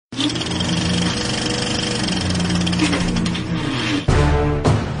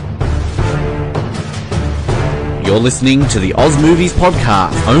You're listening to the Oz Movies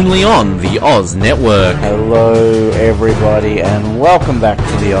Podcast, only on the Oz Network. Hello, everybody, and welcome back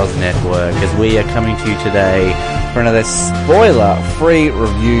to the Oz Network, as we are coming to you today for another spoiler-free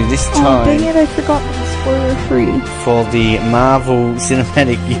review, this time... Oh, dang it, I forgot it was spoiler-free. ...for the Marvel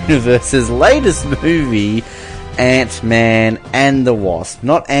Cinematic Universe's latest movie, Ant-Man and the Wasp.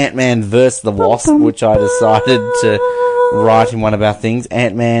 Not Ant-Man vs. the Wasp, which I decided to write in one of our things,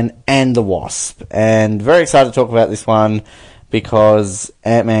 Ant-Man and the Wasp. And very excited to talk about this one, because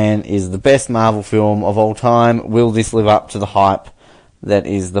Ant-Man is the best Marvel film of all time. Will this live up to the hype that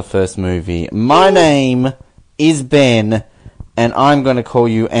is the first movie? My name is Ben, and I'm going to call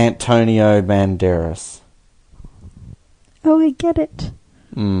you Antonio Banderas. Oh, I get it.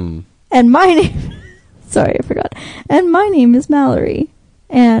 Hmm. And my name... Sorry, I forgot. And my name is Mallory.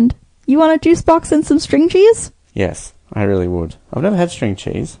 And you want a juice box and some string cheese? Yes, I really would. I've never had string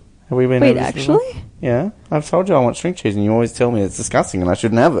cheese. Have we been? Wait, actually? Yeah, I've told you I want string cheese, and you always tell me it's disgusting and I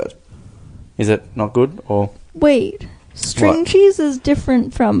shouldn't have it. Is it not good, or...? Wait, string cheese is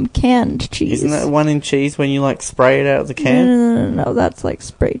different from canned cheese. Isn't that one in cheese when you, like, spray it out of the can? No, that's like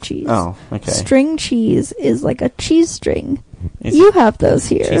spray cheese. Oh, okay. String cheese is like a cheese string. You have those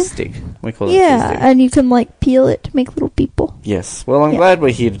here. Cheese stick. We call it yeah, cheese stick. and you can, like, peel it to make little people. Yes. Well, I'm glad we're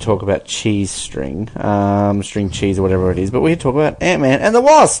here to talk about cheese string. String cheese or whatever it is. But we're here to talk about Ant-Man and the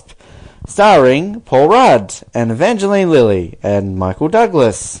Wasp, starring Paul Rudd and Evangeline Lilly and Michael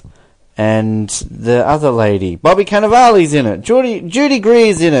Douglas and the other lady. Bobby Cannavale's in it. Judy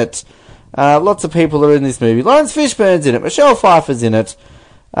Greer's in it. Lots of people are in this movie. Lawrence Fishburne's in it. Michelle Pfeiffer's in it.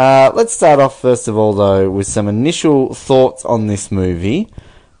 Let's start off, first of all, though, with some initial thoughts on this movie.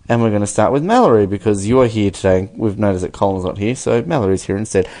 And we're going to start with Mallory, because you are here today. We've noticed that Colin's not here, so Mallory's here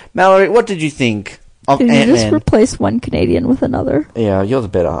instead. Mallory, what did you think of Ant-Man? Did you just replace one Canadian with another? Yeah, you're the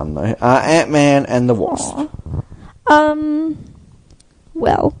better one, though. Ant-Man and the Wasp.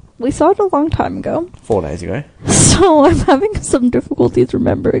 Well, we saw it a long time ago. 4 days ago. So I'm having some difficulties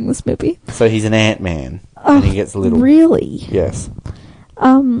remembering this movie. So he's an Ant-Man, and he gets little. Really? Yes.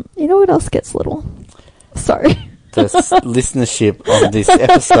 You know what else gets little? Sorry. The listenership of this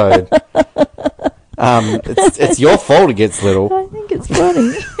episode. It's your fault it gets little. I think it's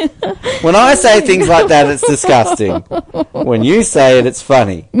funny. When I say things like that, it's disgusting. When you say it, it's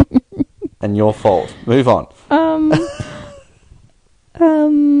funny. And your fault. Move on.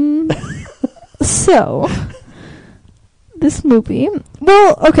 So, this movie...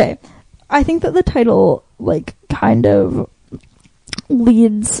 Well, okay. I think that the title, like, kind of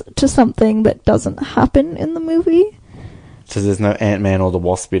leads to something that doesn't happen in the movie. So there's no Ant-Man or the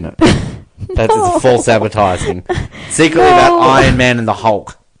Wasp in it. That's it's false advertising. Secretly about Iron Man and the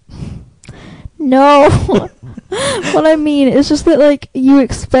Hulk. No. What I mean is just that, like, you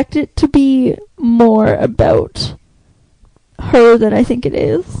expect it to be more about her than I think it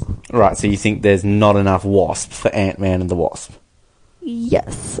is. Right, so you think there's not enough Wasp for Ant-Man and the Wasp?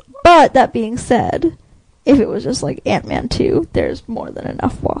 Yes. But, that being said, if it was just, like, Ant-Man 2, there's more than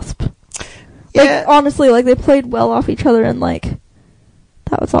enough Wasp. Yeah. Like, honestly, like, they played well off each other, and, like,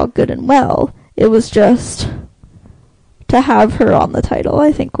 that was all good and well. It was just... to have her on the title,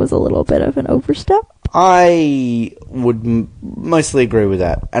 I think, was a little bit of an overstep. I would mostly agree with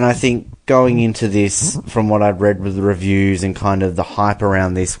that. And I think going into this, from what I'd read with the reviews and kind of the hype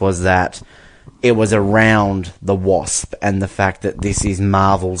around this, was that it was around the Wasp and the fact that this is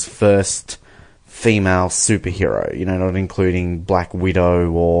Marvel's first female superhero, you know, not including Black Widow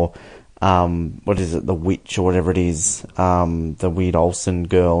or, what is it, the Witch or whatever it is, the Weird Olsen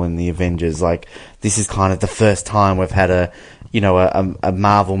girl in the Avengers. Like, this is kind of the first time we've had a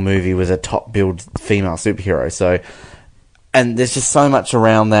Marvel movie with a top-billed female superhero. So, and there's just so much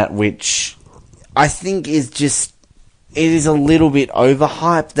around that which I think is just, it is a little bit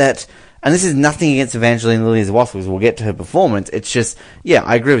overhyped that, and this is nothing against Evangeline Lilly as a Wasp, because we'll get to her performance. It's just, yeah,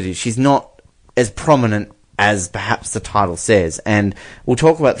 I agree with you. She's not as prominent as perhaps the title says. And we'll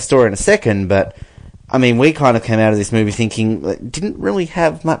talk about the story in a second, but, I mean, we kind of came out of this movie thinking it didn't really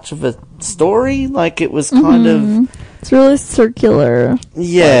have much of a story. Like, it was kind of... It's really circular,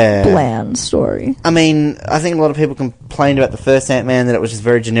 yeah, like, bland story. I mean, I think a lot of people complained about the first Ant-Man that it was just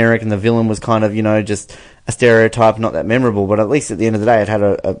very generic and the villain was kind of, you know, just a stereotype, not that memorable, but at least at the end of the day it had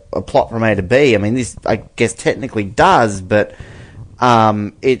a plot from A to B. I mean, this, I guess, technically does, but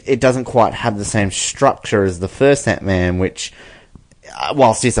it doesn't quite have the same structure as the first Ant-Man, which,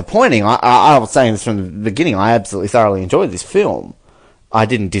 whilst disappointing, I was saying this from the beginning, I absolutely thoroughly enjoyed this film. I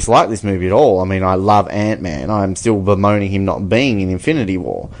didn't dislike this movie at all. I mean, I love Ant-Man. I'm still bemoaning him not being in Infinity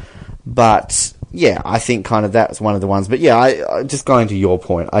War. But yeah, I think kind of that's one of the ones. But yeah, I just going to your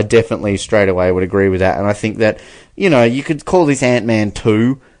point, I definitely straight away would agree with that. And I think that, you know, you could call this Ant-Man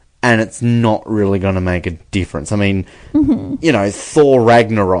 2, and it's not really going to make a difference. I mean, you know, Thor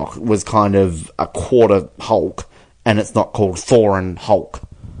Ragnarok was kind of a quarter Hulk, and it's not called Thor and Hulk.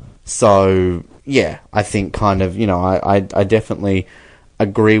 So, yeah, I think kind of, you know, I definitely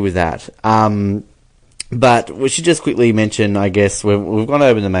agree with that. But we should just quickly mention, I guess, we've gone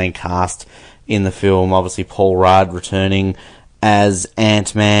over the main cast in the film. Obviously, Paul Rudd returning as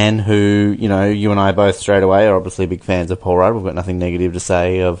Ant-Man, who, you know, you and I both straight away are obviously big fans of Paul Rudd. We've got nothing negative to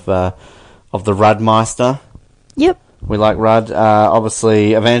say of the Ruddmeister. Yep. We like Rudd.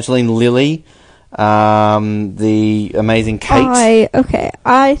 Obviously, Evangeline Lilly, the amazing Kate.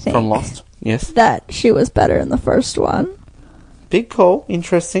 I think from Lost. Yes. that she was better in the first one. Big call.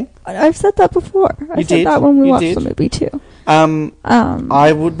 Interesting. I've said that before. I said that when we watched the movie too.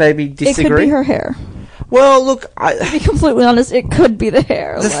 I would maybe disagree. It could be her hair. Well, look, to be completely honest, it could be the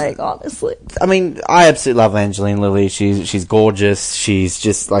hair. Honestly. I mean, I absolutely love Evangeline Lilly. She's gorgeous. She's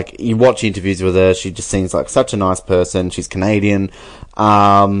just like, you watch interviews with her, she just seems like such a nice person. She's Canadian.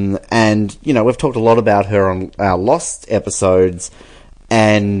 And, you know, we've talked a lot about her on our Lost episodes.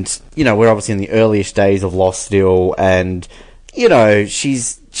 And, you know, we're obviously in the earliest days of Lost still. And, you know,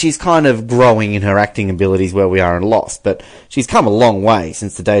 she's kind of growing in her acting abilities where we are in Lost, but she's come a long way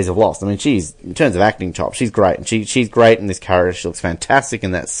since the days of Lost. I mean, in terms of acting chops, she's great, and she's great in this character. She looks fantastic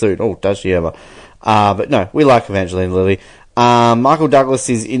in that suit. Oh, does she ever? But no, we like Evangeline Lilly. Michael Douglas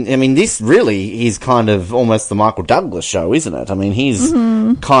this really is kind of almost the Michael Douglas show, isn't it? I mean, he's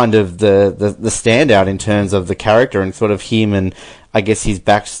kind of the standout in terms of the character and sort of him and, I guess, his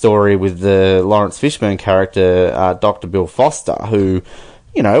backstory with the Lawrence Fishburne character, Dr. Bill Foster, who,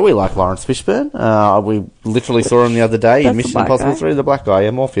 you know, we like Lawrence Fishburne. We literally saw him the other day in Mission Impossible 3, the black guy,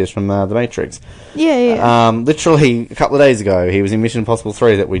 Morpheus from The Matrix. Yeah. Literally a couple of days ago, he was in Mission Impossible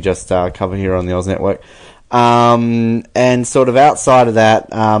 3 that we just covered here on the Oz Network. And sort of outside of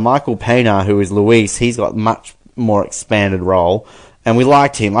that, Michael Pena, who is Luis, he's got much more expanded role. And we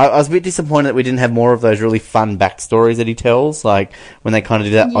liked him. I was a bit disappointed that we didn't have more of those really fun backstories that he tells, like when they kind of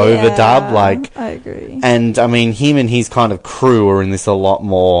do that overdub. Like, I agree. And I mean, him and his kind of crew are in this a lot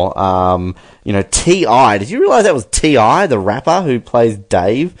more. You know, T.I. Did you realise that was T.I., the rapper who plays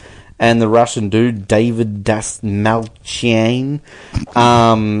Dave, and the Russian dude David Dasmalchian?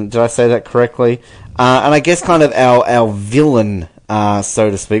 Did I say that correctly? And I guess kind of our villain,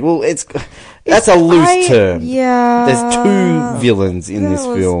 so to speak. Well, that's a loose term. Yeah. There's two villains in this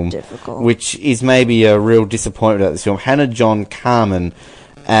film, which is maybe a real disappointment about this film. Hannah John Carmen,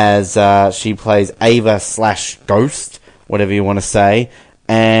 as she plays Ava/Ghost, whatever you want to say.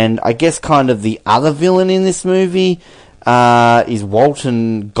 And I guess kind of the other villain in this movie is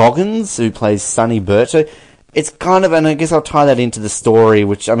Walton Goggins, who plays Sonny Burcho. It's kind of, and I guess I'll tie that into the story,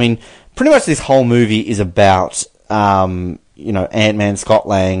 which, I mean, pretty much this whole movie is about, you know, Ant-Man, Scott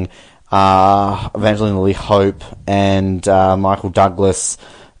Lang, Evangeline Lilly Hope, and Michael Douglas,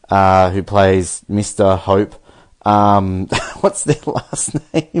 who plays Mr. Hope. What's their last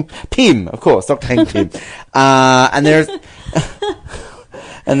name? Pym, of course, Dr. Hank Pym. And they're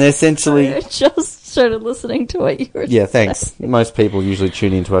essentially... I just started listening to what you were saying. Yeah, thanks. Most people usually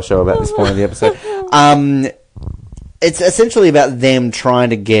tune into our show about this point of the episode. It's essentially about them trying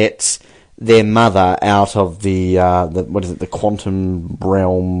to get their mother out of the quantum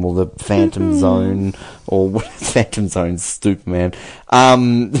realm, or the phantom zone, or what phantom zone, stupid man.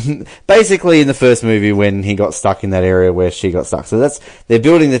 Basically in the first movie when he got stuck in that area where she got stuck. So they're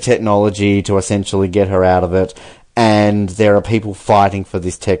building the technology to essentially get her out of it, and there are people fighting for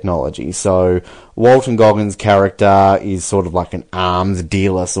this technology. So Walton Goggins' character is sort of like an arms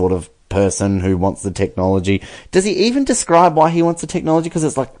dealer sort of person who wants the technology. Does he even describe why he wants the technology? Because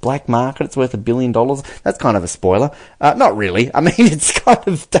it's like black market, it's worth $1 billion. That's kind of a spoiler. Not really. I mean, it's kind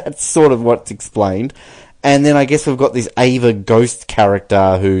of, that's sort of what's explained. And then I guess we've got this Ava Ghost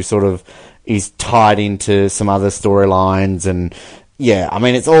character who sort of is tied into some other storylines, and yeah, I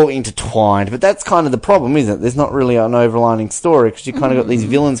mean, it's all intertwined, but that's kind of the problem, isn't it? There's not really an overlining story, because you kind of got these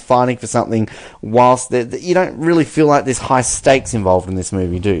villains fighting for something, whilst you don't really feel like there's high stakes involved in this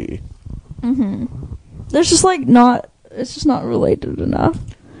movie, do you? There's just it's just not related enough.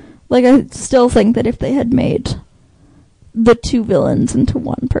 Like, I still think that if they had made the two villains into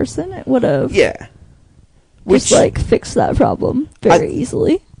one person, it would have fixed that problem very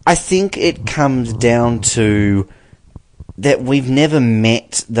easily. I think it comes down to that we've never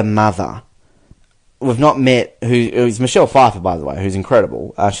met the mother. We've not met who's Michelle Pfeiffer, by the way, who's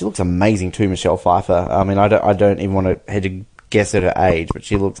incredible. She looks amazing too, Michelle Pfeiffer. I mean, I don't even want to head to guess at her age, but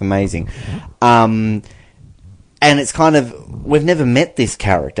she looks amazing. And it's kind of, we've never met this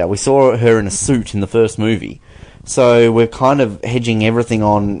character. We saw her in a suit in the first movie. So we're kind of hedging everything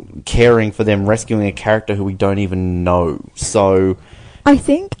on caring for them rescuing a character who we don't even know. So I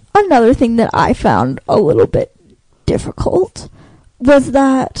think another thing that I found a little bit difficult was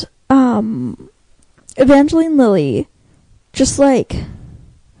that Evangeline Lilly just like,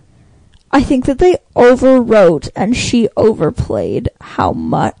 I think that they overwrote and she overplayed how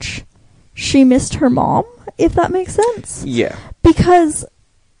much she missed her mom, if that makes sense. Yeah. Because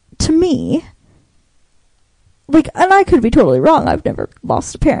to me, like, and I could be totally wrong, I've never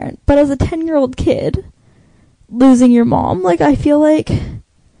lost a parent, but as a 10-year-old kid, losing your mom, like, I feel like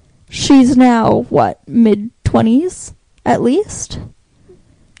she's now, what, mid-20s, at least?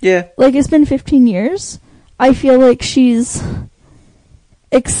 Yeah. Like, it's been 15 years. I feel like she's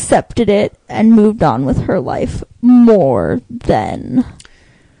accepted it and moved on with her life more than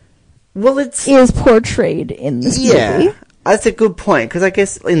is portrayed in this movie. That's a good point, because I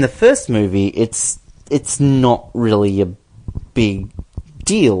guess in the first movie, it's not really a big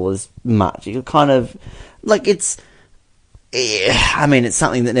deal as much. You kind of, like, it's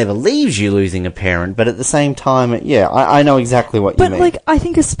something that never leaves you, losing a parent, but at the same time, I know exactly what you mean. But, like, I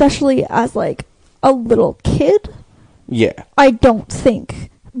think especially as, like, a little kid, I don't think,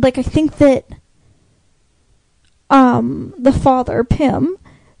 like, I think that the father, Pim,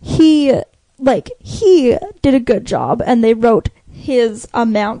 he did a good job, and they wrote his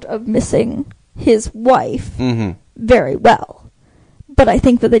amount of missing his wife very well. But I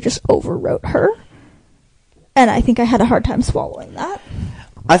think that they just overwrote her. And I think I had a hard time swallowing that.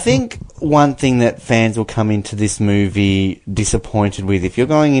 I think one thing that fans will come into this movie disappointed with, if you're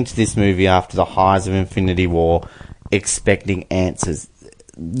going into this movie after the highs of Infinity War expecting answers,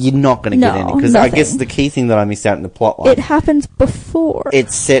 you're not going to get any. Because I guess the key thing that I missed out in the plotline... It happens before.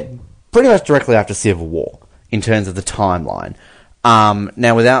 It's set pretty much directly after Civil War, in terms of the timeline.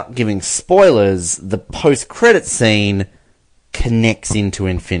 Now, without giving spoilers, the post-credit scene connects into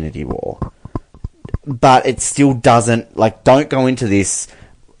Infinity War. But it still doesn't, like, don't go into this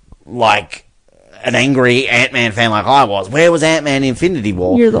like an angry Ant-Man fan like I was. Where was Ant-Man in Infinity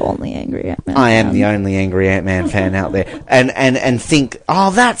War? You're the only angry Ant-Man fan. I am the only angry Ant-Man fan out there. And think,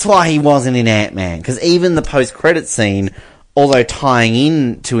 oh, that's why he wasn't in Ant-Man. Because even the post-credit scene, although tying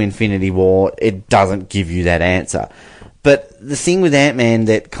in to Infinity War, it doesn't give you that answer. But the thing with Ant-Man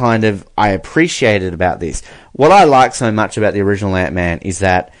that kind of I appreciated about this, what I like so much about the original Ant-Man is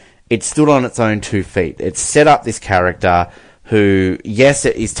that it stood on its own 2 feet. It set up this character who, yes,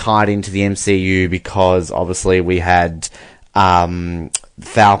 it is tied into the MCU because obviously we had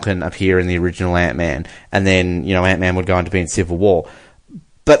Falcon appear in the original Ant-Man, and then, you know, Ant-Man would go on to be in Civil War.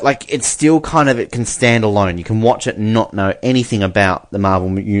 But, like, it's still kind of, it can stand alone. You can watch it and not know anything about the Marvel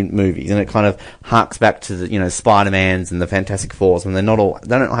movies, and it kind of harks back to the, you know, Spider-Mans and the Fantastic Fours, when they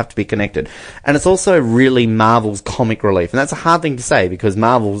don't have to be connected. And it's also really Marvel's comic relief, and that's a hard thing to say, because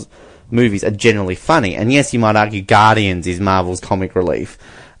Marvel's movies are generally funny. And yes, you might argue Guardians is Marvel's comic relief,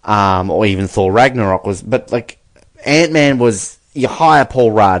 or even Thor Ragnarok was, but, like, Ant-Man was, you hire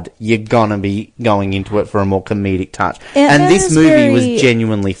Paul Rudd, you're gonna be going into it for a more comedic touch. Ant-Man, and this movie was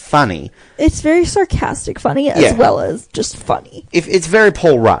genuinely funny. It's very sarcastic funny, as well as just funny. It's very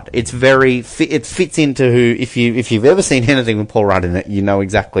Paul Rudd. It's very, it fits into who, if you've ever seen anything with Paul Rudd in it, you know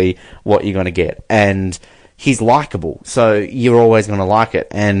exactly what you're gonna get. And he's likable, so you're always gonna like it.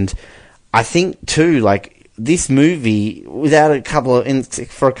 And I think too, like, this movie, without a couple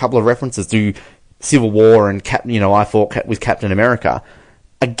of references to Civil War and I Fought with Captain America,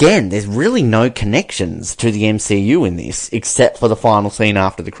 again, there's really no connections to the MCU in this, except for the final scene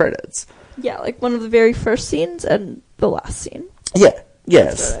after the credits. Yeah, like one of the very first scenes and the last scene. Yeah,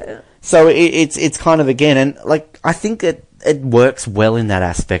 yes. So it's kind of, again, and, like, I think it works well in that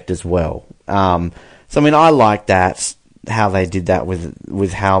aspect as well. So, I mean, I like that, how they did that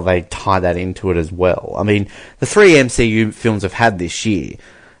with how they tie that into it as well. I mean, the 3 MCU films have had this year,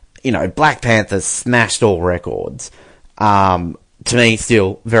 you know, Black Panther smashed all records. To me,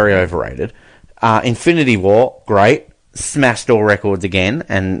 still very overrated. Infinity War, great, smashed all records again,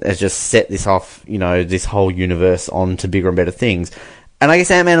 and has just set this off, you know, this whole universe on to bigger and better things. And I guess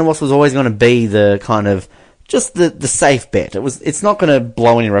Ant-Man and Wasp was always going to be the kind of, just the safe bet. It's not going to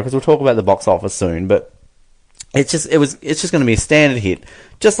blow any records. We'll talk about the box office soon, but it's just going to be a standard hit,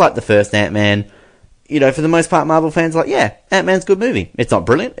 just like the first Ant-Man. You know, for the most part, Marvel fans are like, yeah, Ant-Man's a good movie. It's not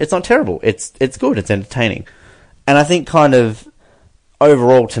brilliant, it's not terrible, it's good, it's entertaining. And I think kind of,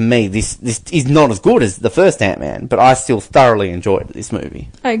 overall, to me, this is not as good as the first Ant-Man, but I still thoroughly enjoyed this movie.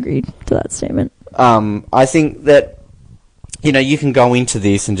 I agreed to that statement. I think that you know, you can go into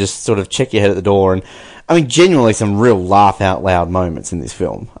this and just sort of check your head at the door, and I mean, genuinely some real laugh out loud moments in this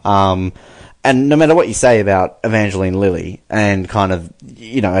film. And no matter what you say about Evangeline Lilly, and kind of,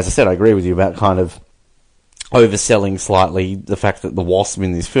 you know, as I said, I agree with you about kind of overselling slightly the fact that the Wasp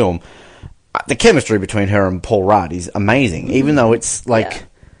in this film, the chemistry between her and Paul Rudd is amazing, even though it's like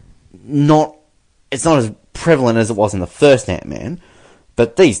not as prevalent as it was in the first Ant-Man,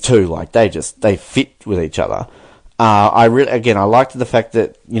 but these two, like, they fit with each other. I liked the fact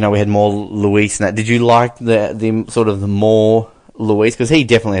that, you know, we had more Luis in that. Did you like the sort of the more Luis? Because he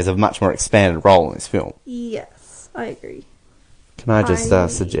definitely has a much more expanded role in this film. Yes, I agree. Can I just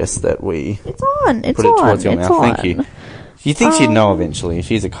suggest that we It's on. It's put it on. towards your It's mouth? on. Thank you. You think she'd know eventually?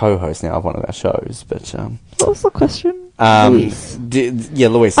 She's a co-host now of one of our shows, but What was the question? Luis. Luis. You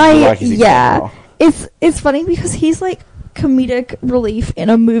like his expanded role. It's funny because he's like comedic relief in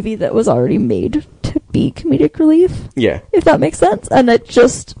a movie that was already made to be comedic relief. Yeah. If that makes sense. And it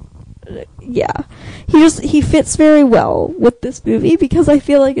just, he fits very well with this movie because I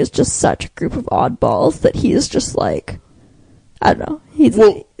feel like it's just such a group of oddballs that he's just like, I don't know.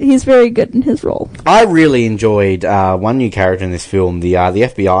 He's very good in his role. I really enjoyed one new character in this film, the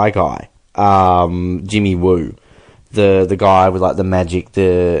FBI guy, Jimmy Woo. The guy with like the magic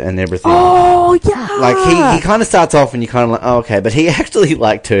and everything. Oh yeah. Like he kind of starts off and you kind of like, oh, okay, but he actually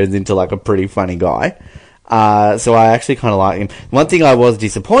like turns into like a pretty funny guy. So I actually kind of like him. One thing I was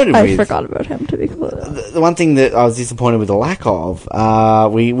disappointed with. I forgot about him, to be clear. The one thing that I was disappointed with the lack of,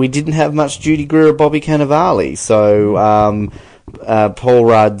 we didn't have much Judy Greer or Bobby Cannavale. So Paul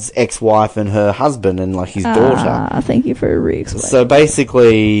Rudd's ex-wife and her husband and like his daughter. Thank you for re-explaining. So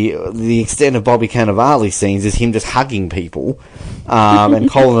basically, the extent of Bobby Cannavale scenes is him just hugging people. And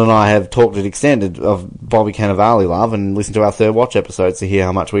Colin and I have talked at extent of Bobby Cannavale love, and listen to our Third Watch episodes to hear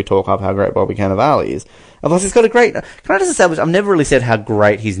how much we talk up how great Bobby Cannavale is. And plus, he's got a great... Can I just establish, I've never really said how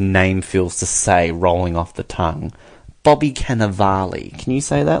great his name feels to say, rolling off the tongue. Bobby Cannavale. Can you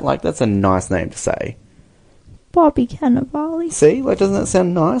say that? Like, that's a nice name to say. Bobby Cannavale. See? Like, doesn't that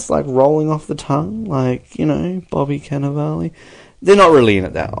sound nice? Like, rolling off the tongue? Like, you know, Bobby Cannavale. They're not really in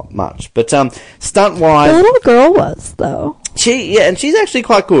it that much. But, stunt-wise... The little girl was, though. And she's actually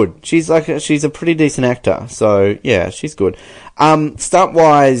quite good. She's a pretty decent actor. So, yeah, she's good.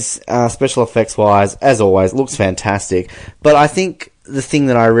 Stunt-wise, special effects-wise, as always, looks fantastic. But I think the thing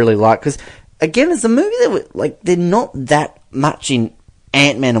that I really like... Because, again, it's a movie that, they're not that much in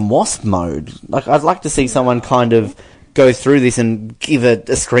Ant-Man and Wasp mode. Like, I'd like to see someone kind of go through this and give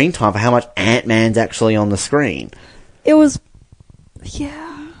a screen time for how much Ant-Man's actually on the screen. It was...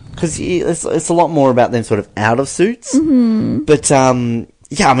 Yeah. Because it's a lot more about them sort of out of suits. Mm-hmm. But,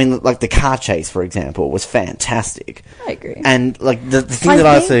 yeah, I mean, like the car chase, for example, was fantastic. I agree. And, like, the thing that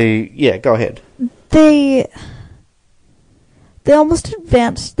I see... Yeah, go ahead. They almost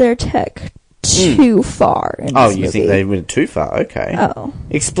advanced their tech too far in this you movie. think they went too far? Okay. Oh.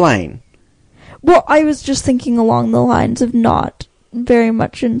 Explain. Well, I was just thinking along the lines of not very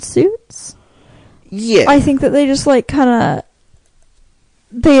much in suits. Yeah. I think that they just,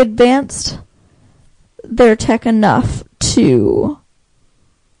 they advanced their tech enough to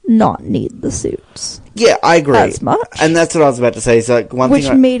not need the suits. Yeah, I agree. As much. And that's what I was about to say. So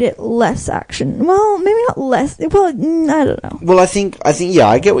Which made it less action. Well, maybe not less. Well, I don't know. Well, I think, yeah,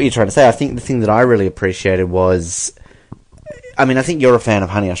 I get what you're trying to say. I think the thing that I really appreciated was... I mean, I think you're a fan of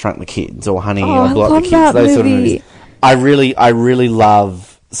Honey, I Shrunk the Kids, or Honey, I Blew Up the Kids, those sort of movies. I really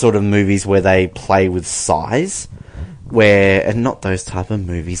love sort of movies where they play with size. And not those type of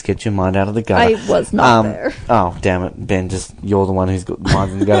movies, get your mind out of the gutter. I was not there. Oh, damn it, Ben, you're the one who's got the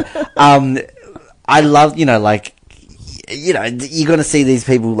mind in the gutter. I love, you're going to see these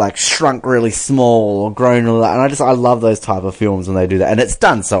people, shrunk really small or grown, and I love those type of films when they do that. And it's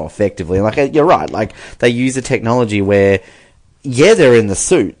done so effectively. And, you're right, they use a technology where, yeah, they're in the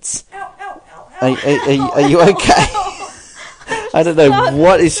suits. Are you okay? I don't know,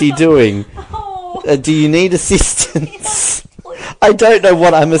 what is she doing? Do you need assistance? I don't know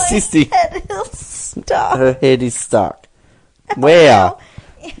what I'm assisting. Head is stuck. Her head is stuck. Where?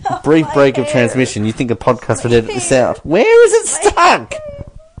 Brief break of transmission. You think a podcast would edit this out? Where is it stuck?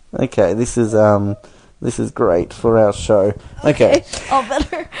 Okay, this is great for our show. Okay. All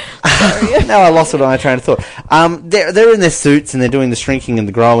better. Sorry. Now I lost what I train of thought. They're in their suits and they're doing the shrinking and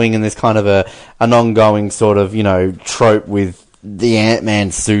the growing, and there's kind of an ongoing sort of, trope with the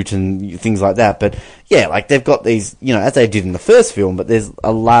Ant-Man suit and things like that. But yeah, they've got these, as they did in the first film, but there's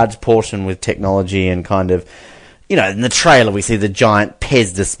a large portion with technology and kind of, in the trailer we see the giant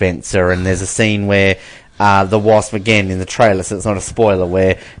Pez dispenser, and there's a scene where the Wasp, again, in the trailer, so it's not a spoiler,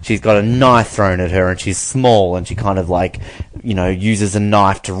 where she's got a knife thrown at her and she's small and she kind of like, uses a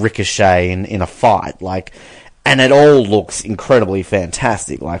knife to ricochet in a fight. Like, and it all looks incredibly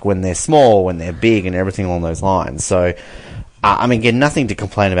fantastic, like when they're small, when they're big, and everything along those lines. So, again, nothing to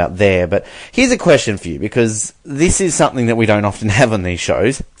complain about there, but here's a question for you, because this is something that we don't often have on these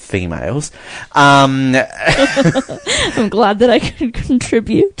shows, females. I'm glad that I could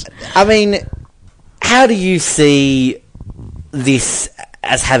contribute. I mean, how do you see this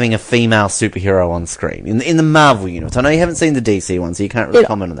as having a female superhero on screen in the Marvel universe? I know you haven't seen the DC one, so you can't really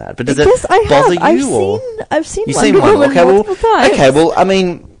comment on that. But does it bother you? I've seen You've Wonder seen one. Woman multiple times. Okay, well, I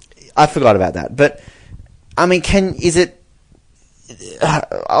mean, I forgot about that. But I mean,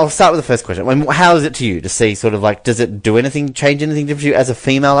 I'll start with the first question. I mean, how is it to you to see sort of like, does it do anything, change anything different for you as a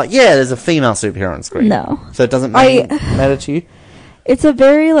female? Like, yeah, there's a female superhero on screen. No. So it doesn't matter to you? It's a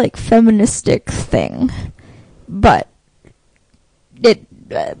very, like, feministic thing. But it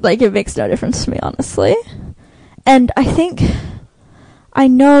makes no difference to me, honestly. And I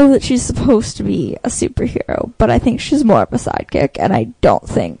know that she's supposed to be a superhero, but I think she's more of a sidekick, and I don't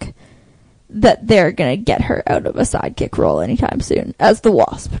think that they're gonna get her out of a sidekick role anytime soon, as the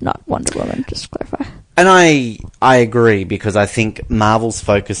Wasp, not Wonder Woman, just to clarify. And I agree, because I think Marvel's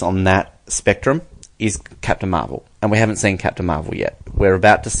focus on that spectrum is Captain Marvel, and we haven't seen Captain Marvel yet. We're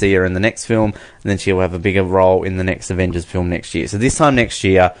about to see her in the next film, and then she'll have a bigger role in the next Avengers film next year. So this time next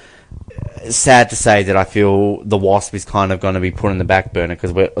year, sad to say that I feel the Wasp is kind of going to be put in the back burner,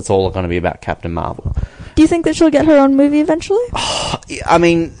 because it's all going to be about Captain Marvel. Do you think that she'll get her own movie eventually? I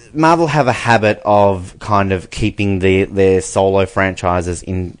mean, Marvel have a habit of kind of keeping their solo franchises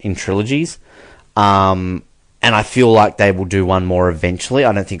in trilogies. And I feel like they will do one more eventually.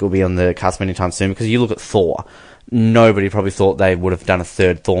 I don't think it will be on the cusp anytime soon, because you look at Thor. Nobody probably thought they would have done a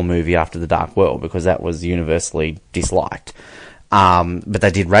third Thor movie after The Dark World, because that was universally disliked. But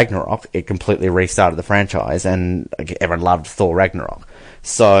they did Ragnarok. It completely restarted the franchise, and everyone loved Thor Ragnarok.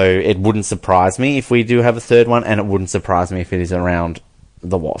 So it wouldn't surprise me if we do have a third one, and it wouldn't surprise me if it is around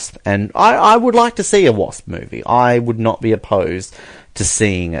the Wasp. And I would like to see a Wasp movie. I would not be opposed to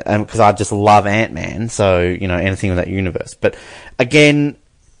seeing it, because I just love Ant-Man, so, anything in that universe. But again,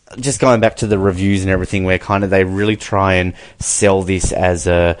 just going back to the reviews and everything, where kind of they really try and sell this as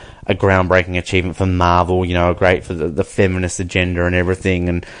a groundbreaking achievement for Marvel, great for the feminist agenda and everything,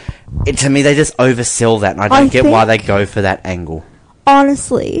 and to me they just oversell that, and I don't get why they go for that angle.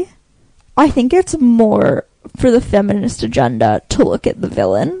 Honestly, I think it's more for the feminist agenda to look at the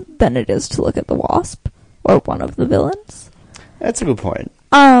villain than it is to look at the Wasp, or one of the villains. That's a good point.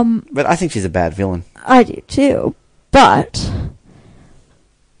 But I think she's a bad villain. I do too, but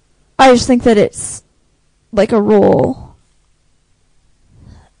I just think that it's like a role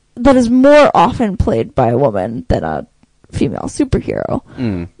that is more often played by a woman than a female superhero.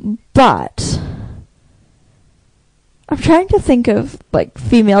 But I'm trying to think of like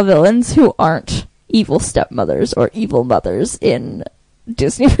female villains who aren't evil stepmothers or evil mothers in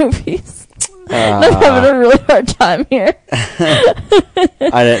Disney movies. I'm having a really hard time here.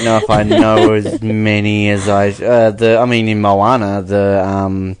 I don't know if I know as many as in Moana,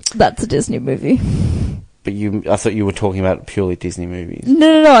 that's a Disney movie. But I thought you were talking about purely Disney movies.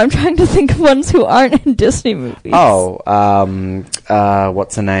 No, I'm trying to think of ones who aren't in Disney movies. Oh,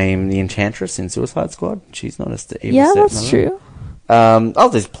 what's her name? The Enchantress in Suicide Squad? She's not a evil stepmother. That's true.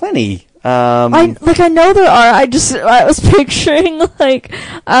 There's plenty. I know there are. I was picturing like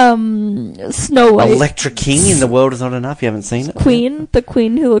Snow White, Electra King in The World Is Not Enough. You haven't seen it? The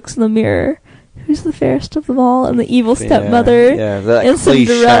queen who looks in the mirror. Who's the fairest of them all? And the evil stepmother. And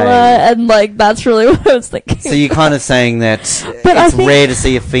Cinderella. And like that's really what I was thinking. So you're kind of saying that it's rare to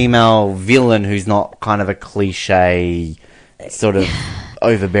see a female villain who's not kind of a cliche, sort of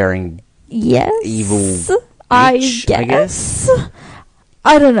overbearing, evil witch, I guess.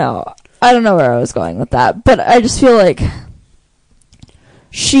 I don't know where I was going with that, but I just feel like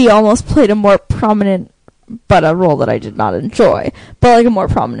she almost played a more prominent, but a role that I did not enjoy, but like a more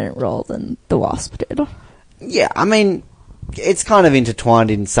prominent role than the Wasp did. Yeah, I mean, it's kind of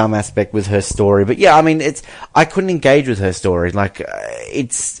intertwined in some aspect with her story, but yeah, I mean, I couldn't engage with her story. Like,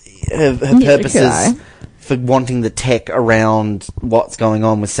 it's her purposes for wanting the tech around what's going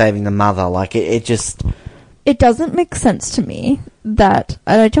on with saving the mother. Like, it just... It doesn't make sense to me that,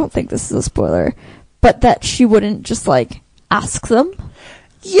 and I don't think this is a spoiler, but that she wouldn't just, like, ask them.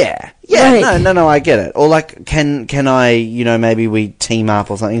 Yeah, like, no, I get it. Or, like, can I, maybe we team up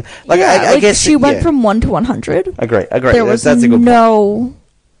or something? Like, I guess... She went from 1 to 100. Agree. There was that's a good no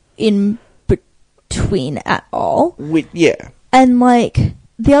in between at all. Yeah. And, like,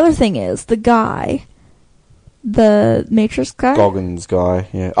 the other thing is, the guy the Matrix guy. Goggins guy,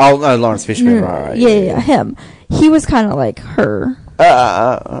 yeah. Oh, no, Lawrence Fishburne, right. Yeah, him. He was kind of like her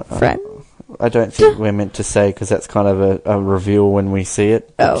friend. I don't think we're meant to say, because that's kind of a reveal when we see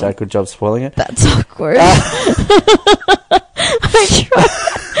it. Oh. So good job spoiling it. That's awkward. I tried.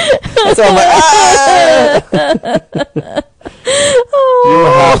 So I'm like, You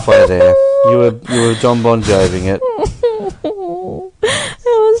were halfway there. You were John Bon Joving it. I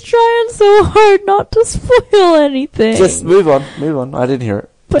was trying so hard not to spoil anything. Just move on. I didn't hear it.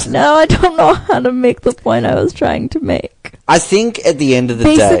 But now I don't know how to make the point I was trying to make. I think at the end of the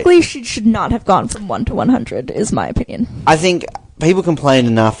day... Basically, she should not have gone from 1 to 100, is my opinion. I think people complain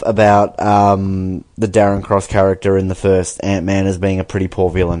enough about the Darren Cross character in the first Ant-Man as being a pretty poor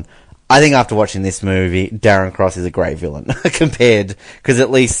villain. I think after watching this movie, Darren Cross is a great villain compared, because at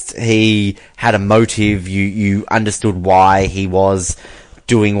least he had a motive. You understood why he was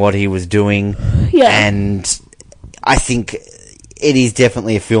doing what he was doing. Yeah. And I think it is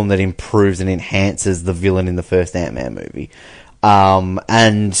definitely a film that improves and enhances the villain in the first Ant-Man movie.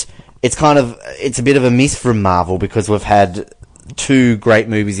 And it's a bit of a miss from Marvel, because we've had two great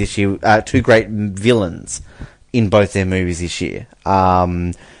movies this year, two great villains in both their movies this year.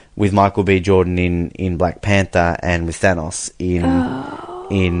 With Michael B. Jordan in Black Panther, and with Thanos in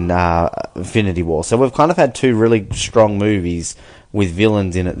Infinity War. So we've kind of had two really strong movies with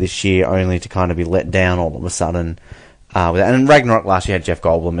villains in it this year, only to kind of be let down all of a sudden. And Ragnarok last year had Jeff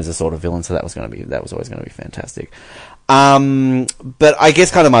Goldblum as a sort of villain, so that was always going to be fantastic. But I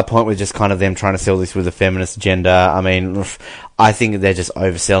guess kind of my point was just kind of them trying to sell this with a feminist agenda. I mean, I think they're just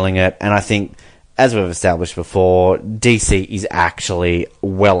overselling it, and I think, as we've established before, DC is actually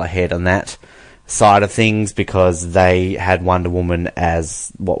well ahead on that side of things, because they had Wonder Woman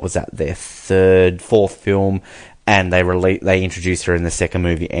as, what was that, their fourth film, and they introduced her in the second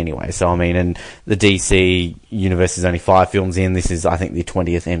movie anyway. So, I mean, and the DC universe is only 5 films in. This is, I think, the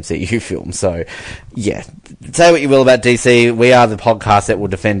 20th MCU film. So, yeah, say what you will about DC. We are the podcast that will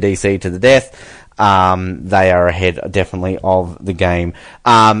defend DC to the death. They are ahead, definitely, of the game.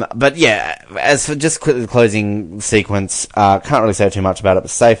 But yeah, as for just quickly the closing sequence, can't really say too much about it, but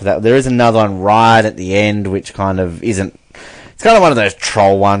say for that, there is another one right at the end, which kind of isn't... It's kind of one of those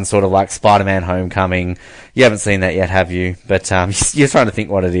troll ones, sort of like Spider-Man Homecoming. You haven't seen that yet, have you? But you're trying to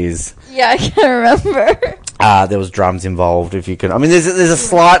think what it is. Yeah, I can't remember. There was drums involved, if you could... I mean, there's a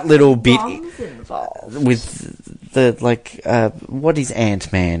slight little bit... Drums involved. With the, like... what is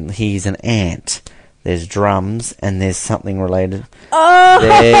Ant-Man? He's an ant. There's drums, and there's something related. Oh!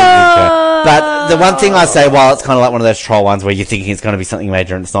 There we go. But the one thing I say, while it's kind of like one of those troll ones where you're thinking it's going to be something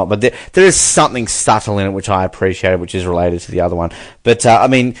major and it's not, but there is something subtle in it which I appreciate, which is related to the other one. But, I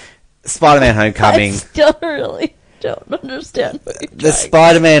mean, Spider-Man Homecoming... I still really don't understand what you're The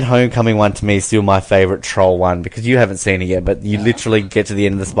Spider-Man Homecoming one, to me, is still my favourite troll one, because you haven't seen it yet, but you literally get to the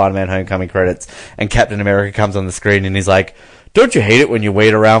end of the Spider-Man Homecoming credits, and Captain America comes on the screen and he's like... Don't you hate it when you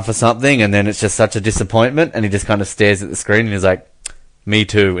wait around for something and then it's just such a disappointment? And he just kind of stares at the screen and he's like, me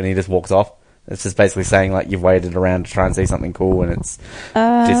too. And he just walks off. It's just basically saying, like, you've waited around to try and see something cool, and it's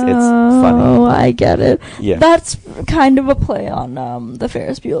funny. Oh, I get it. Yeah. That's kind of a play on the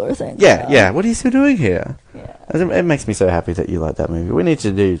Ferris Bueller thing. Yeah. What are you still doing here? Yeah. It makes me so happy that you like that movie. We need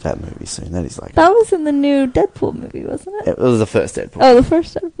to do that movie soon. That is like... That was in the new Deadpool movie, wasn't it? It was the first Deadpool. Oh, the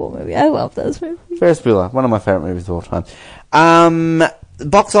first Deadpool movie. I love those movies. Ferris Bueller, one of my favourite movies of all time.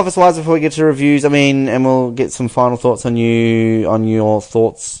 Box office wise, before we get to reviews, I mean, and we'll get some final thoughts on your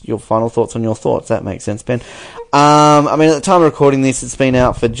final thoughts on your thoughts. That makes sense, Ben. I mean, at the time of recording this, it's been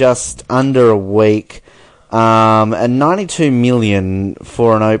out for just under a week, and 92 million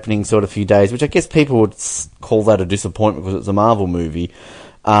for an opening sort of few days, which I guess people would call that a disappointment because it's a Marvel movie.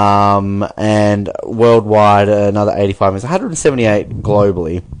 And worldwide, another 85 million, 178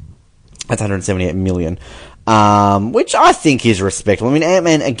 globally. That's 178 million. Which I think is respectable. I mean,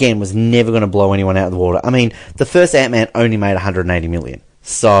 Ant-Man, again, was never going to blow anyone out of the water. I mean, the first Ant-Man only made 180 million.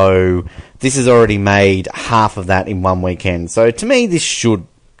 So, this has already made half of that in one weekend. So, to me, this should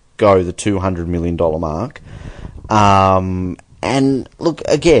go the $200 million mark. And, look,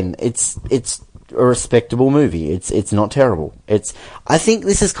 again, it's a respectable movie. It's not terrible. I think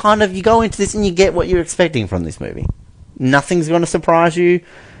this is kind of, you go into this and you get what you're expecting from this movie. Nothing's going to surprise you.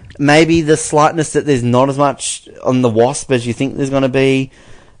 Maybe the slightness that there's not as much on the Wasp as you think there's going to be.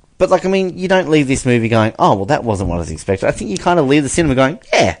 But, like, I mean, you don't leave this movie going, oh, well, that wasn't what I was expecting. I think you kind of leave the cinema going,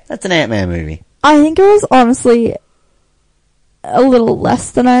 yeah, that's an Ant-Man movie. I think it was honestly a little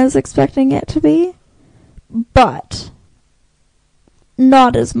less than I was expecting it to be. But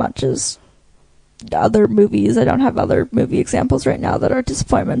not as much as other movies. I don't have other movie examples right now that are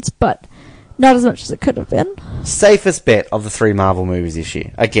disappointments. But Not as much as it could have been. Safest bet of the 3 Marvel movies this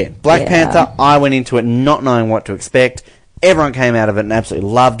year. Again, Black Yeah. Panther, I went into it not knowing what to expect. Everyone came out of it and absolutely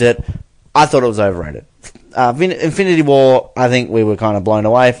loved it. I thought it was overrated. Infinity War, I think we were kind of blown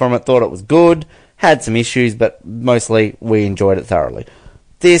away from it. Thought it was good. Had some issues, but mostly we enjoyed it thoroughly.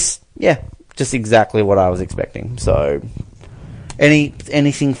 This, yeah, just exactly what I was expecting. So,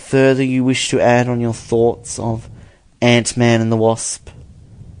 anything further you wish to add on your thoughts of Ant-Man and the Wasp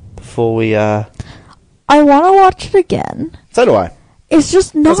before we... I want to watch it again. So do I. It's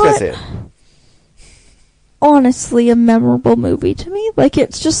just Let's go not see it. honestly a memorable movie to me. Like,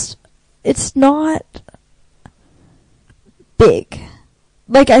 it's not big.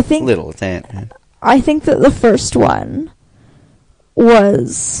 Like, I think... Little, it's Ant-Man. I think that the first one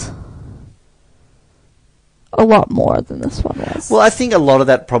was a lot more than this one was. Well, I think a lot of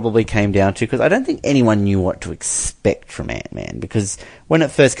that probably came down to, because I don't think anyone knew what to expect from Ant-Man, because when it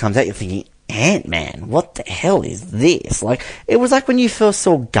first comes out, you're thinking, Ant-Man, what the hell is this? Like, it was like when you first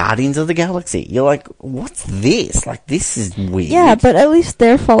saw Guardians of the Galaxy. You're like, what's this? Like, this is weird. Yeah, but at least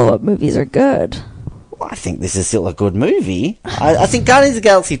their follow-up movies are good. Well, I think this is still a good movie. I think Guardians of the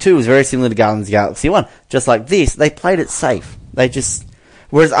Galaxy 2 was very similar to Guardians of the Galaxy 1. Just like this, they played it safe.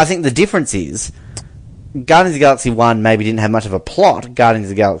 Whereas I think the difference is, Guardians of the Galaxy 1 maybe didn't have much of a plot. Guardians of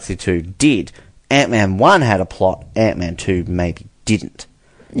the Galaxy 2 did. Ant-Man 1 had a plot. Ant-Man 2 maybe didn't.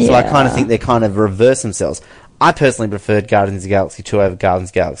 So I kind of think they kind of reverse themselves. I personally preferred Guardians of the Galaxy 2 over Guardians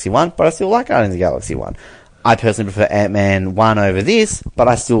of the Galaxy 1, but I still like Guardians of the Galaxy 1. I personally prefer Ant-Man 1 over this, but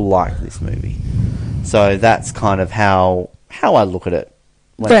I still like this movie. So that's kind of how I look at it.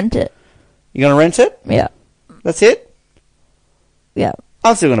 Rent it. You gonna rent it? Yeah. That's it? Yeah.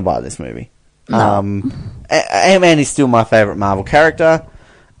 I'm still gonna buy this movie. No. Ant-Man is still my favourite Marvel character.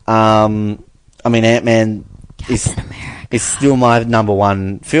 I mean, Ant-Man is still my number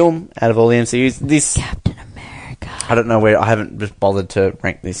 1 film out of all the MCUs. This Captain America. I don't know where... I haven't just bothered to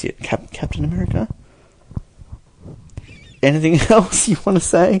rank this yet. Captain America? Anything else you want to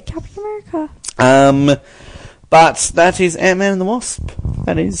say? Captain America. But that is Ant-Man and the Wasp.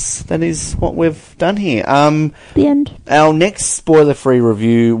 That is what we've done here. The end. Our next spoiler-free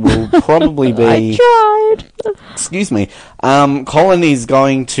review will probably be... I tried. Excuse me. Colin is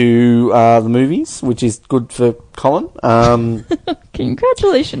going to the movies, which is good for Colin.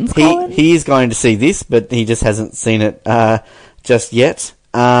 Congratulations, Colin. He is going to see this, but he just hasn't seen it just yet.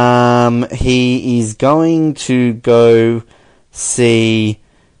 He is going to go see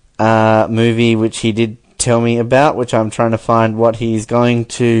a movie which he did tell me about, which I'm trying to find what he's going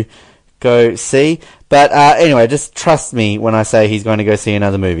to go see. But anyway, just trust me when I say he's going to go see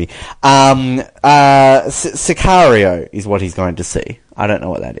another movie. Sicario is what he's going to see. I don't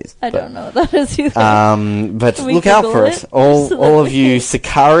know what that is. I don't know what that is either. But look out for it. All of you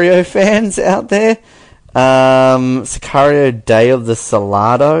Sicario fans out there. Sicario Day of the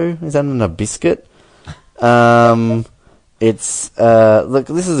Salado. Is that in a biscuit? It's, look,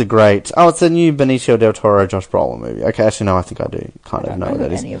 this is a great... Oh, it's a new Benicio del Toro, Josh Brolin movie. Okay, actually, no, I think I do kind of know what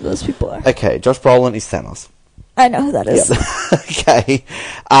that is. Any of those people are. Okay, Josh Brolin is Thanos. I know who that is. Okay.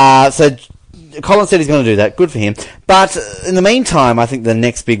 So, Colin said he's going to do that. Good for him. But, in the meantime, I think the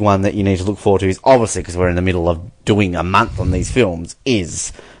next big one that you need to look forward to is, obviously, because we're in the middle of doing a month on these films,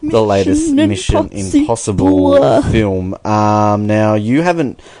 is the latest Mission Impossible film. Now, you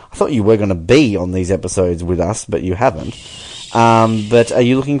haven't... I thought you were going to be on these episodes with us, but you haven't. But are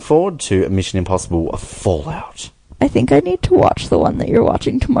you looking forward to Mission Impossible Fallout? I think I need to watch the one that you're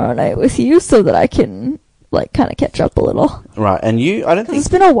watching tomorrow night with you so that I can, like, kind of catch up a little. Right, and I don't think... It's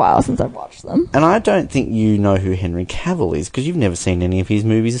been a while since I've watched them. And I don't think you know who Henry Cavill is, because you've never seen any of his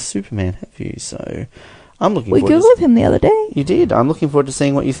movies as Superman, have you? So... I'm looking forward to... We Googled him the other day. You did. I'm looking forward to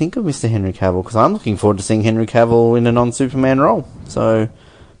seeing what you think of Mr. Henry Cavill, because I'm looking forward to seeing Henry Cavill in a non-Superman role. So,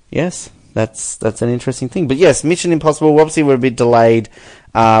 yes, that's an interesting thing. But yes, Mission Impossible, obviously we're a bit delayed.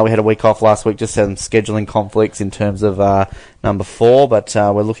 We had a week off last week, just had some scheduling conflicts in terms of number 4, but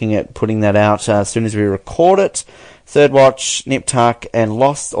we're looking at putting that out as soon as we record it. Third Watch, Nip Tuck, and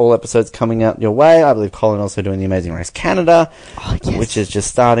Lost, all episodes coming out your way. I believe Colin also doing The Amazing Race Canada, which is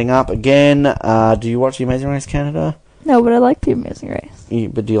just starting up again. Do you watch The Amazing Race Canada? No, but I like The Amazing Race.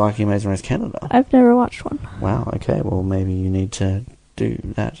 But do you like The Amazing Race Canada? I've never watched one. Wow, okay, well maybe you need to do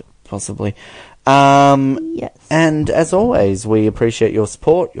that, possibly. Yes. And as always, we appreciate your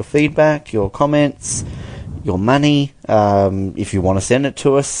support, your feedback, your comments, your money, if you want to send it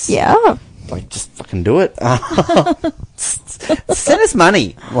to us. Yeah. Like, just fucking do it. Send us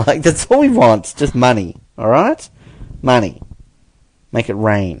money. Like, that's all we want. Just money. Alright? Money. Make it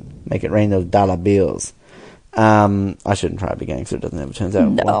rain. Make it rain those dollar bills. I shouldn't try Big Gang, so it doesn't ever turns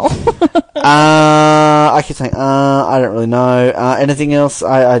out. No. I keep saying, I don't really know. Anything else?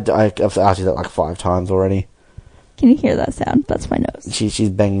 I've asked you that like 5 times already. Can you hear that sound? That's my nose. She's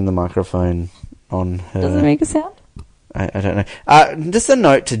banging the microphone on her. Does it make a sound? I don't know. Just a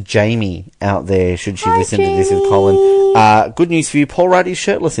note to Jamie out there, should she listen to this with Jamie. Colin. Good news for you, Paul Rudd is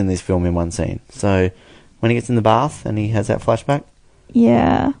shirtless in this film in one scene. So, when he gets in the bath and he has that flashback.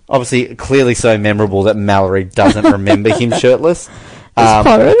 Yeah. Obviously, clearly so memorable that Mallory doesn't remember him shirtless. Is Paul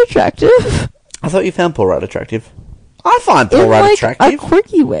Rudd attractive? I thought you found Paul Rudd attractive. I find Paul In, Rudd like, attractive. a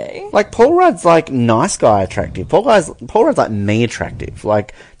quirky way. Like, Paul Rudd's, like, nice guy attractive. Paul Rudd's, like, me attractive.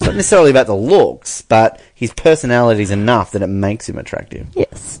 Like, it's not necessarily about the looks, but his personality's enough that it makes him attractive.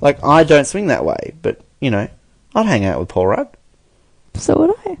 Yes. Like, I don't swing that way, but, you know, I'd hang out with Paul Rudd. So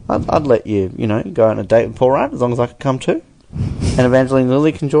would I. I'd let you, you know, go on a date with Paul Rudd, as long as I could come too. And Evangeline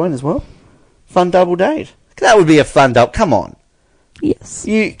Lilly can join as well. Fun double date. That would be a fun double. Come on. Yes.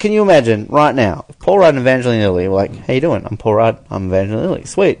 Can you imagine right now, if Paul Rudd and Evangeline Lilly were like, how you doing? I'm Paul Rudd, I'm Evangeline Lilly.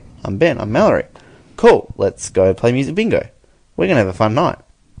 Sweet. I'm Ben, I'm Mallory. Cool. Let's go play music bingo. We're going to have a fun night.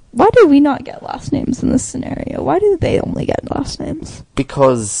 Why do we not get last names in this scenario? Why do they only get last names?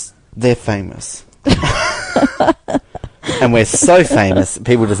 Because they're famous. And we're so famous,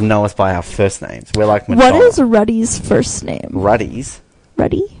 people just know us by our first names. We're like Madonna. What is Ruddy's first name? Ruddy's?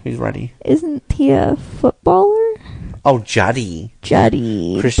 Ruddy? Who's Ruddy? Isn't he a footballer? Oh, Juddy.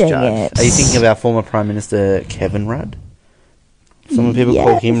 Juddy. Chris Dang Judd. it. Are you thinking of our former Prime Minister, Kevin Rudd? Some people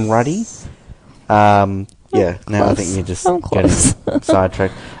call him Ruddy. Yeah, now I think you're just getting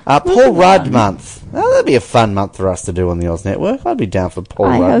sidetracked. Paul Rudd month. Oh, that'd be a fun month for us to do on the Oz Network. I'd be down for Paul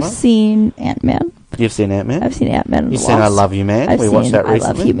Rudd month. I have seen Ant-Man. You've seen Ant-Man? I've seen Ant-Man and You've the seen I Wasp. Love You Man? I've We watched seen that I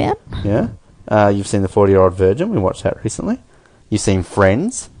recently. Love You Man. Yeah. You've seen The 40-Year-Old Virgin. We watched that recently. You've seen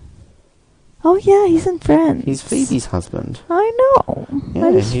Friends. Oh yeah, he's in Friends. He's Phoebe's husband. I know. Yeah,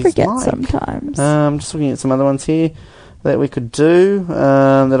 I just he's forget Mike. sometimes. Just looking at some other ones here that we could do,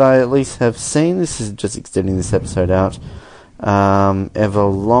 that I at least have seen. This is just extending this episode out ever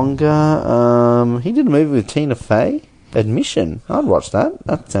longer. He did a movie with Tina Fey. Admission. I'd watch that.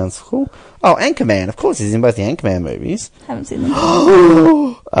 That sounds cool. Oh, Anchorman. Of course, he's in both the Anchorman movies. Haven't seen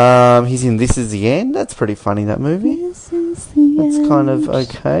them. He's in This Is the End. That's pretty funny, that movie. This is the That's end. kind of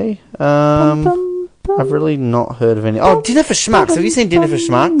okay. Bum, bum, bum. I've really not heard of any. Oh, Dinner for Schmucks. Have you seen Dinner for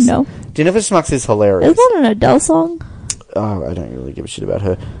Schmucks? No. Dinner for Schmucks is hilarious. Is that an Adele song? Oh, I don't really give a shit about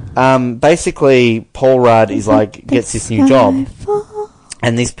her. Basically, Paul Rudd is like, gets this new job,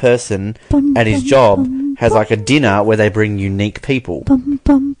 and this person at his job has like a dinner where they bring unique people.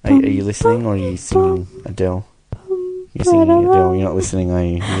 Are you listening, or are you singing Adele? You're singing Adele. You're not listening, are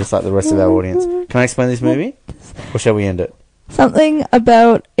you? You're just like the rest of our audience. Can I explain this movie? Or shall we end it? Something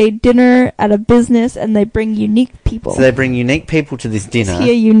about a dinner at a business, and they bring unique people. So they bring unique people to this dinner. Is he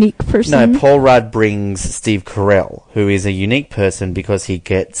a unique person? No, Paul Rudd brings Steve Carell, who is a unique person because he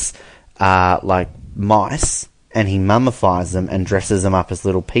gets, like, mice, and he mummifies them and dresses them up as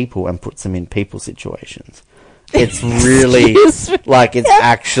little people and puts them in people situations. It's really, like, it's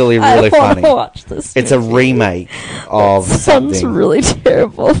actually really funny. I watch this It's a movie. remake of something. Sounds really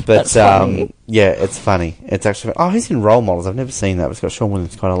terrible. But, funny. yeah, it's funny. It's actually, oh, he's in Role Models. I've never seen that. It's got Sean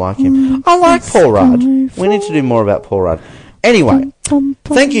Williams, kind of like him. I like Paul Rudd. We need to do more about Paul Rudd. Anyway,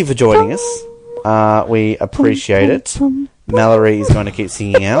 thank you for joining us. We appreciate it. Mallory is going to keep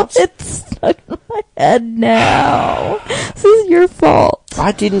singing out. It's stuck in my head now. This is your fault.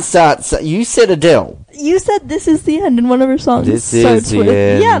 I didn't start. You said Adele. You said "This Is the End" in one of her songs. This is the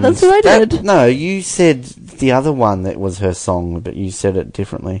end. Yeah, that's what I did. No, you said the other one that was her song, but you said it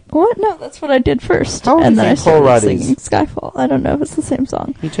differently. What? No, that's what I did first. How old and do you then I think Paul started Rudd singing is? Skyfall. I don't know if it's the same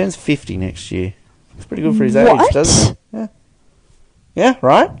song. He turns 50 next year. It's pretty good for his What? age, doesn't it? Yeah. Yeah,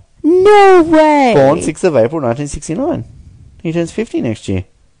 right? No way. Born 6th of April 1969. He turns 50 next year.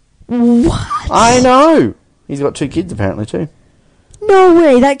 What? I know! He's got 2 kids apparently too. No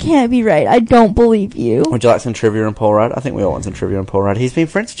way. That can't be right. I don't believe you. Would you like some trivia on Paul Rudd? I think we all want some trivia on Paul Rudd. He's been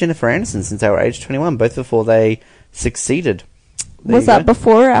friends with Jennifer Aniston since they were age 21, both before they succeeded. There Was you go. that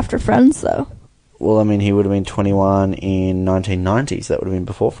before or after Friends, though? Well, I mean, he would have been 21 in 1990, so that would have been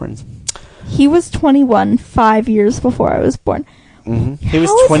before Friends. He was 21 5 years before I was born. Mm-hmm. He was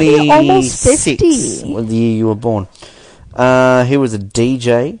How is he almost 26 50? the year you were born. He was a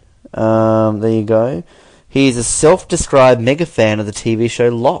DJ. There you go. He is a self-described mega fan of the TV show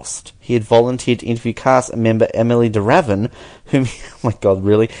Lost. He had volunteered to interview cast member Emily DeRavin, whom, oh my god,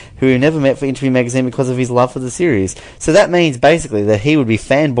 really? Who he never met for Interview Magazine because of his love for the series. So that means basically that he would be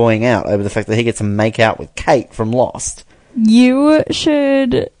fanboying out over the fact that he gets to make out with Kate from Lost. You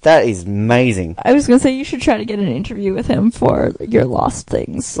should... That is amazing. I was going to say you should try to get an interview with him for your Lost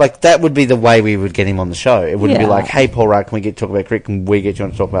things. Like, that would be the way we would get him on the show. It wouldn't be Yeah. like, hey, Paul Rudd, can we talk about cricket? Can we get you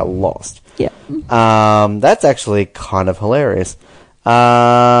on to talk about Lost? Yeah. That's actually kind of hilarious. He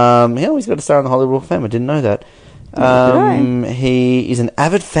always got to star in the Hollywood Walk of Fame. I didn't know that. He is an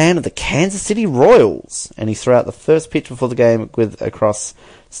avid fan of the Kansas City Royals, and he threw out the first pitch before the game across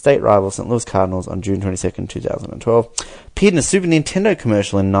state rival St. Louis Cardinals on June 22nd, 2012. Appeared in a Super Nintendo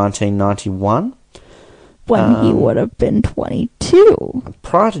commercial in 1991. When he would have been 22.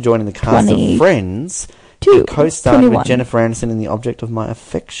 Prior to joining the cast of Friends, he co-starred 21. with Jennifer Aniston in The Object of My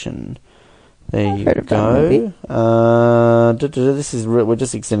Affection. There you heard of that go. movie. This is we're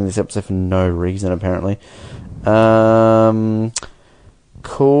just extending this episode for no reason, apparently.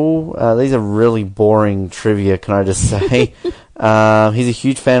 Cool. These are really boring trivia, can I just say? He's a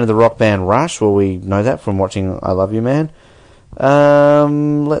huge fan of the rock band Rush. Well, we know that from watching I Love You, Man.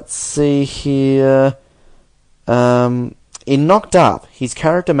 Let's see here. In Knocked Up, his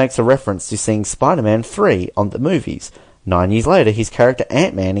character makes a reference to seeing Spider-Man 3 on the movies. 9 years later, his character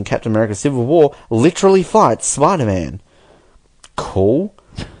Ant-Man in Captain America Civil War literally fights Spider-Man. Cool.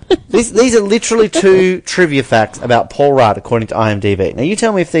 These are literally 2 trivia facts about Paul Rudd, according to IMDb. Now, you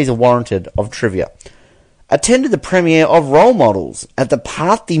tell me if these are warranted of trivia. Attended the premiere of Role Models at the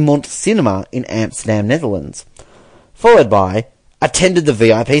Parc des Monts Cinema in Amsterdam, Netherlands. Followed by, attended the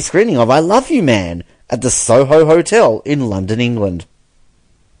VIP screening of I Love You, Man at the Soho Hotel in London, England.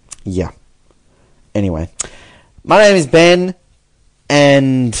 Yeah. Anyway. My name is Ben,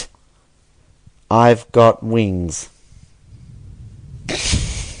 and I've got wings.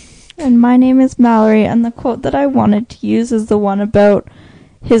 And my name is Mallory, and the quote that I wanted to use is the one about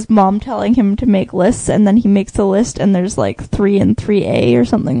his mom telling him to make lists, and then he makes a list, and there's like 3 and 3A or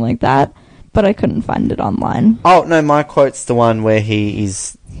something like that, but I couldn't find it online. Oh, no, my quote's the one where he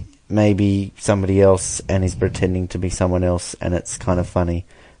is maybe somebody else, and he's pretending to be someone else, and it's kind of funny,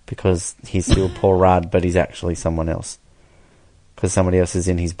 because he's still Paul Rudd, but he's actually someone else. Because somebody else is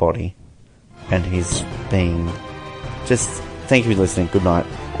in his body, and he's being... Just, thank you for listening, good night.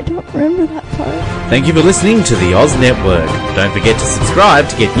 I don't remember that part. Thank you for listening to the Oz Network. Don't forget to subscribe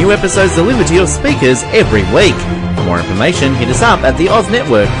to get new episodes delivered to your speakers every week. For more information, hit us up at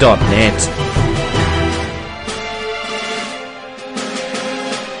theoznetwork.net.